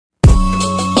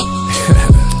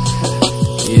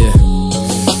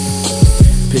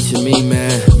me,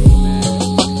 man.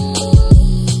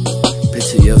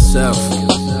 Picture yourself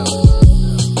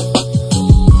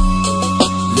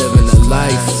living a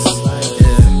life,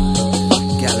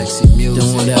 Galaxy Music,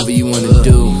 doing whatever you wanna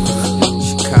do.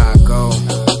 Chicago,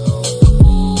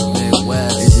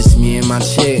 Midwest. It's just me and my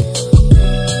chick.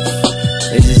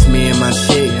 It's just me and my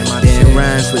chick. Then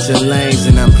rhymes switching lanes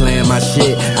and I'm playing my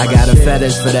shit. I got a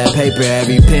fetish for that paper,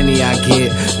 every penny I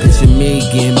get. Picture me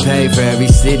getting paid for every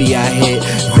city I hit.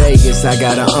 Vegas, I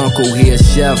got an uncle, he a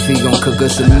chef, he gon' cook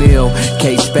us a meal.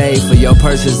 K-Spade for your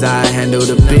purses, I handle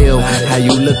the bill. How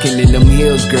you looking in them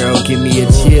heels, girl? Give me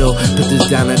a chill. Put this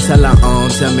down and tell her on,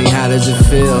 tell me how does it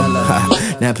feel?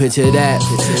 Now picture that,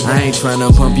 I ain't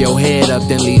tryna pump your head up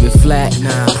then leave it flat.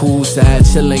 Poolside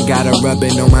chillin', got her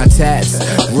rubbing on my tats.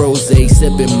 Rosé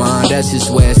sippin', man, that's just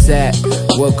where it's at.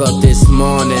 Woke up this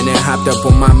morning and hopped up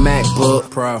on my MacBook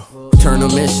Pro. Turn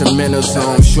them instrumentals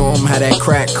on, show them how that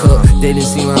crack cook. They didn't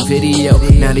see my video,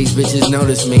 now these bitches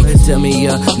notice me. Tell me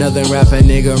another rapper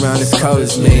nigga around as cold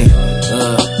as me.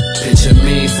 Picture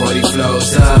me, 40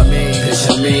 flows up.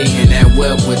 Picture me in that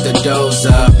whip with the doors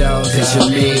up. Picture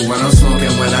me when I'm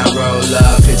smoking, when I roll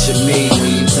up. Picture me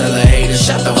when you tell a hater,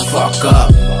 shut the fuck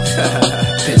up.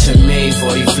 Picture me,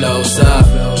 40 flows up.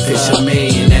 Picture me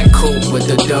in that coupe with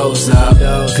the doors up.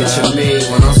 Picture me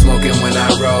when I'm smoking, when I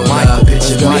roll up.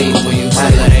 Picture me when you tell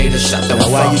a hater, shut the fuck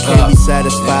up. Why you can't be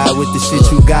satisfied with the shit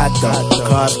you got though?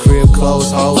 Cars, crib,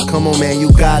 clothes, hoes, come on man,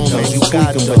 you got those. You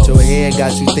tweaking, but your head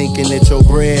got you thinking that your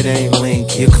bread ain't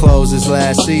linked. Your clothes is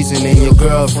last season and your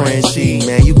girlfriend she.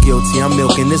 Man, you guilty, I'm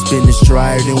milking this business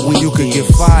drier than we. You could get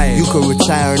fired, you could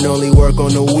retire and only work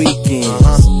on the weekends.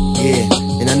 Yeah.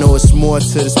 And I know it's more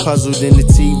to this puzzle than the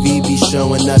TV be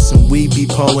showing us and we be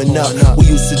pulling up. We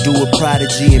used to do a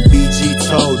Prodigy and BG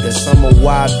told us. I'm a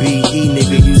YBE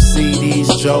nigga, you see these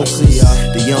jokers.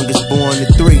 The youngest born to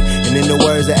 3. And in the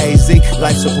words of AZ,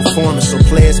 life's a performance, so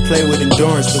players play with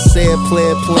endurance. But said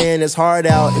player playing his heart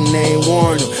out and they ain't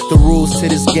warned him. The rules to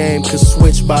this game could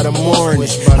switch by the morning.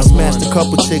 I smashed a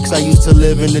couple chicks I used to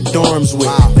live in the dorms with.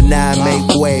 But now I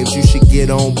make waves, you should get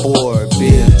on board,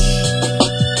 bitch.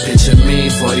 Picture me,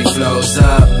 40 flows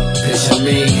up. Picture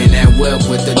me in that whip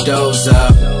with the doors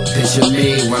up. Picture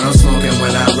me when I'm smoking,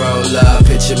 when I roll up.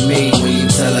 Picture me when you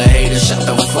tell a hater, shut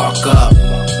the fuck up.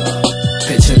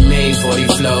 Picture me, 40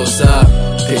 flows up.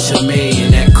 Picture me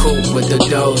in that coupe with the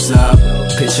doors up.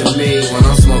 Picture me when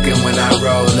I'm smoking, when I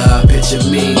roll up. Picture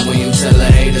me when you tell a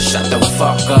hater, shut the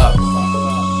fuck up.